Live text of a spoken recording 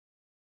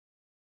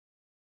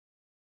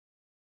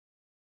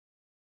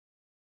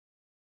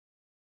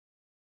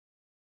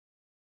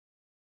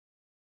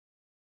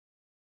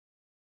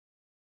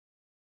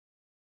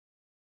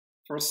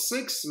For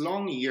 6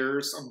 long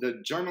years of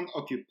the German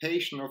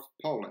occupation of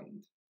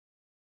Poland,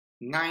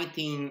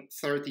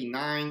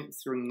 1939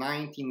 through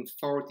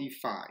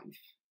 1945,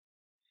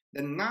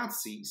 the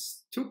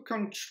Nazis took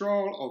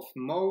control of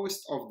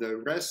most of the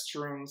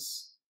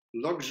restaurants,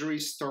 luxury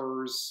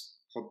stores,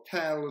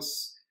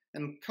 hotels,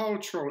 and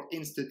cultural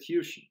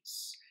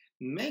institutions,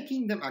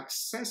 making them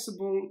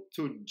accessible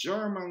to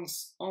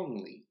Germans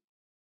only.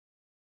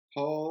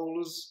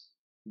 Poles,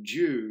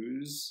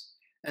 Jews,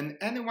 and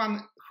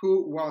anyone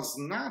who was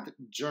not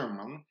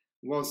German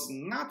was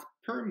not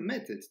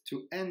permitted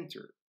to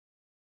enter.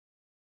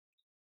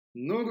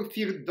 Nur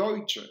für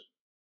Deutsche,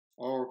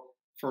 or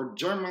for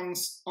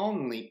Germans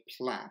only,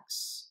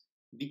 plaques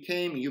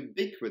became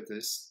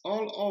ubiquitous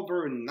all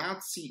over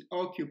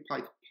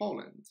Nazi-occupied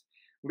Poland,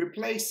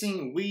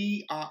 replacing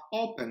 "We are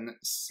open"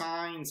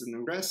 signs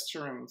in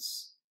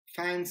restaurants,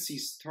 fancy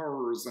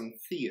stores, and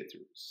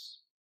theaters.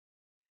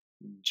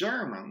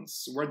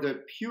 Germans were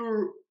the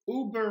pure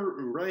uber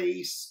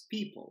race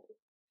people,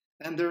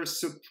 and their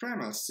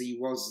supremacy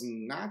was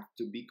not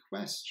to be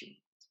questioned.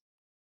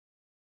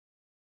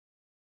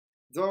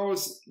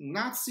 Those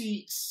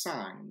Nazi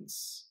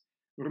signs,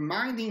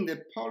 reminding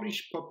the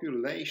Polish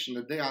population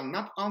that they are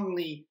not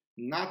only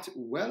not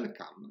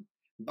welcome,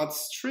 but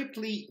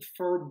strictly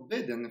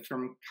forbidden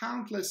from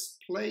countless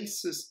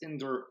places in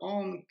their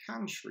own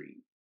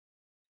country,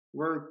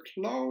 were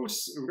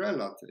close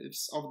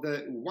relatives of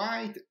the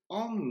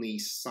white-only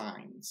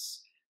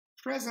signs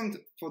present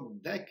for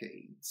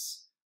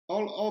decades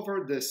all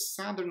over the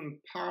southern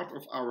part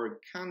of our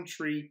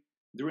country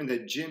during the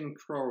Jim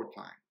Crow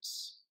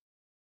times.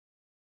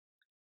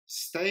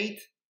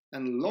 State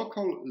and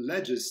local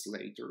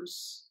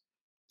legislators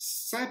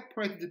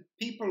separated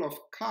people of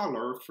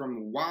color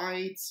from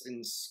whites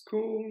in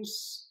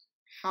schools,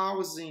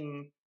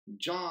 housing,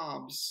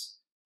 jobs,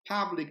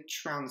 public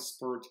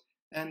transport,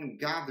 and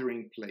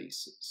gathering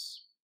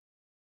places.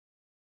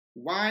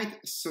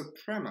 White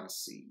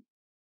supremacy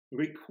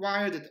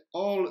required that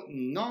all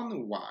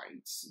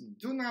non-whites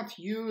do not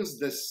use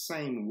the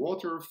same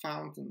water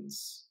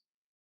fountains,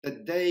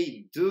 that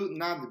they do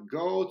not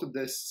go to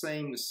the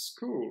same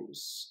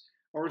schools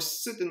or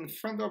sit in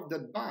front of the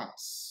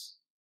bus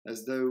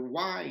as the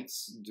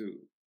whites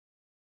do.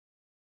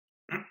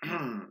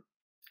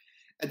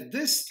 At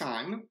this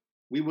time,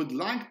 we would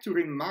like to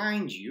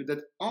remind you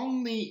that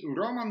only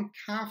Roman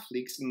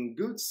Catholics in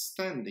good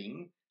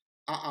standing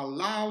are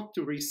allowed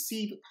to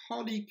receive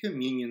Holy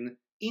Communion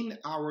in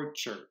our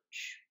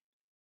church.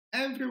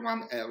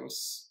 Everyone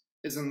else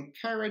is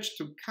encouraged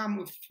to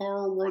come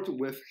forward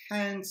with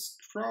hands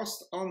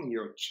crossed on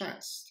your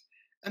chest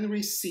and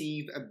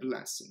receive a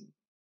blessing.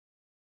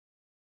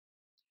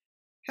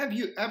 Have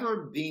you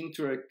ever been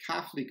to a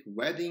Catholic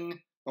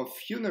wedding or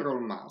funeral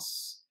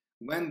mass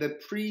when the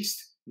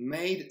priest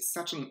made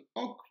such an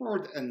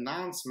awkward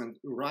announcement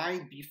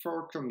right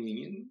before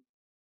communion?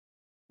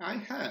 I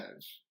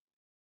have,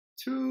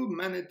 too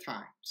many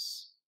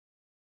times.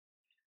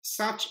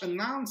 Such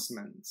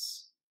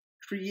announcements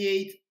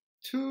create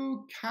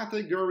 2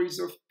 categories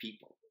of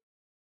people: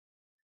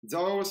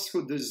 those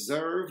who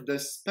deserve the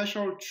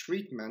special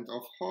treatment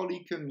of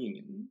Holy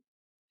Communion,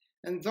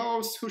 and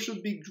those who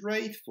should be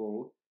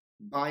grateful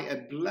by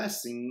a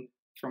blessing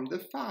from the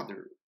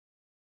Father.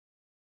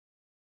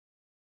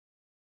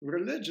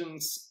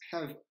 Religions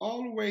have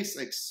always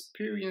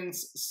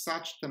experienced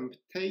such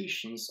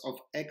temptations of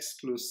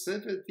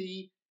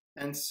exclusivity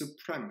and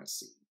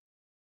supremacy.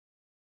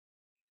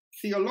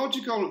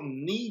 Theological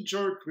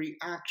knee-jerk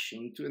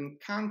reaction to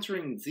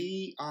encountering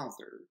the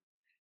other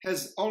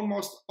has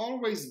almost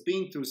always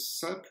been to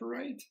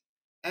separate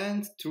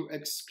and to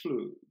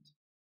exclude.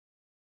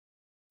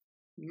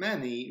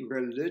 Many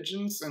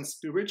religions and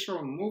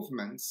spiritual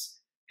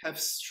movements have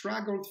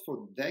struggled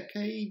for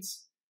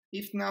decades,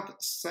 if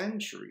not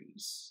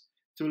centuries,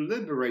 to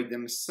liberate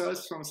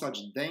themselves from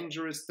such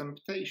dangerous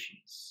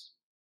temptations,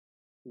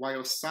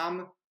 while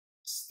some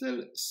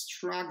still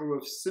struggle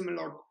with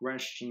similar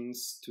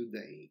questions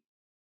today.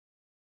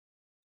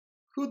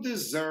 Who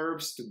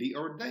deserves to be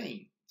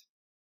ordained?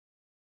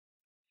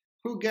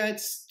 Who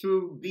gets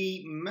to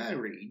be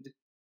married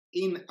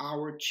in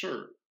our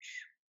church?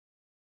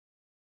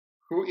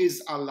 Who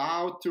is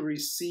allowed to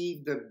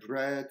receive the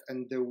bread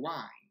and the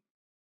wine?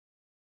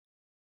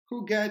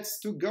 Who gets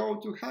to go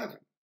to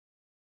heaven?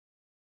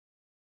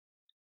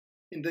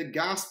 In the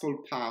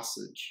Gospel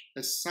passage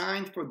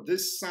assigned for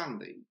this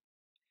Sunday,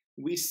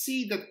 we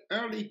see that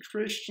early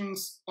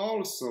Christians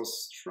also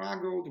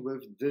struggled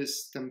with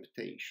this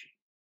temptation.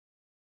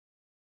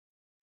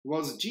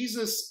 Was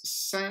Jesus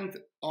sent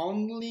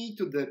only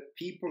to the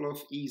people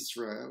of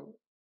Israel?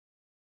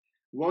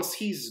 Was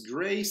his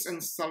grace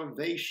and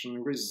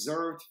salvation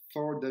reserved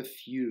for the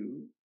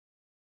few?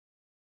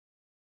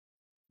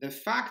 The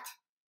fact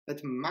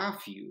that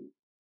Matthew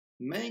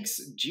makes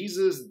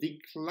Jesus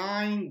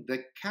decline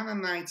the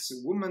Canaanite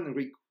woman's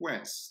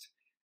request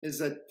is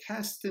a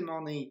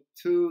testimony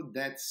to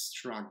that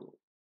struggle.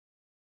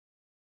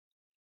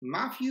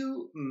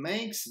 Matthew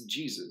makes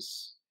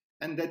Jesus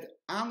and that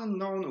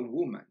unknown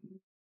woman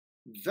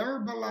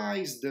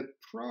verbalize the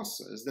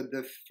process that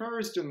the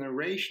first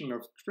generation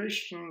of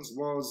Christians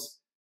was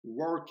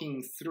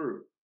working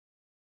through.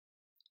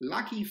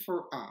 Lucky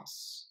for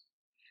us,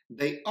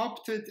 they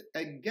opted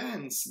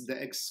against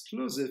the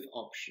exclusive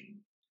option,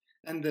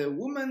 and the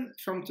woman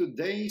from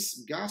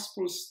today's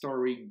gospel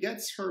story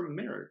gets her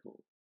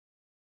miracle,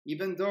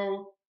 even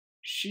though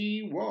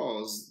she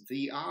was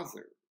the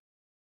other.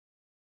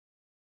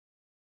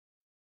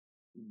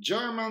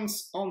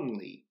 Germans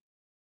only,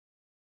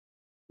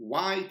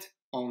 white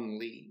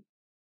only,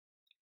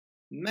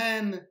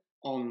 men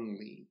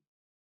only,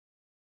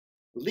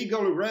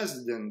 legal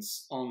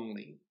residents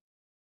only,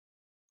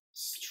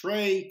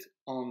 straight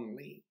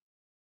only,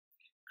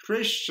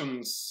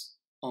 Christians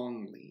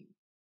only.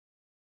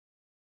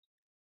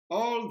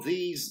 All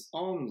these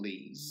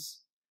onlys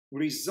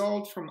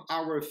result from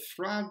our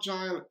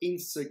fragile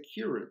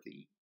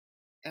insecurity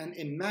and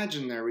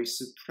imaginary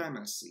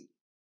supremacy.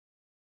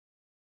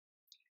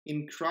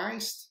 In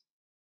Christ,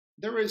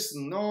 there is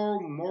no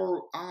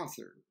more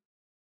other,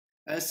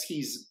 as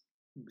His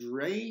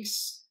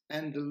grace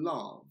and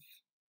love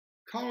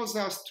calls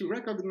us to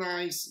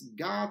recognize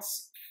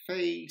God's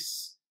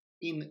face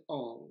in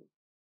all,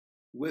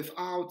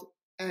 without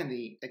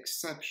any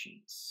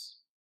exceptions.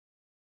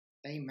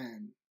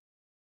 Amen.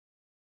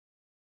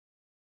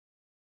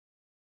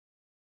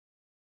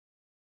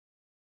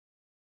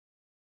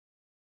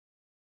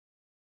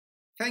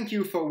 Thank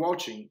you for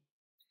watching.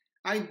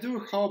 I do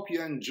hope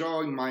you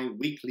enjoy my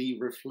weekly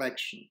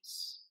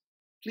reflections.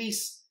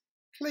 Please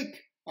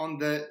click on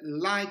the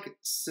like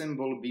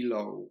symbol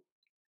below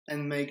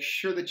and make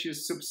sure that you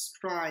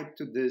subscribe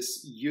to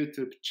this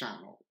YouTube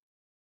channel.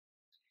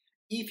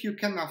 If you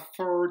can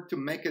afford to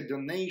make a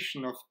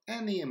donation of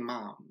any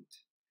amount,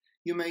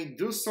 you may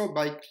do so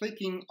by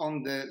clicking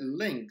on the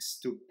links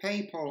to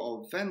PayPal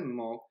or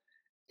Venmo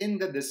in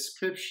the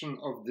description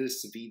of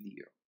this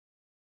video.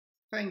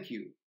 Thank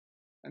you,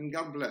 and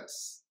God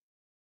bless.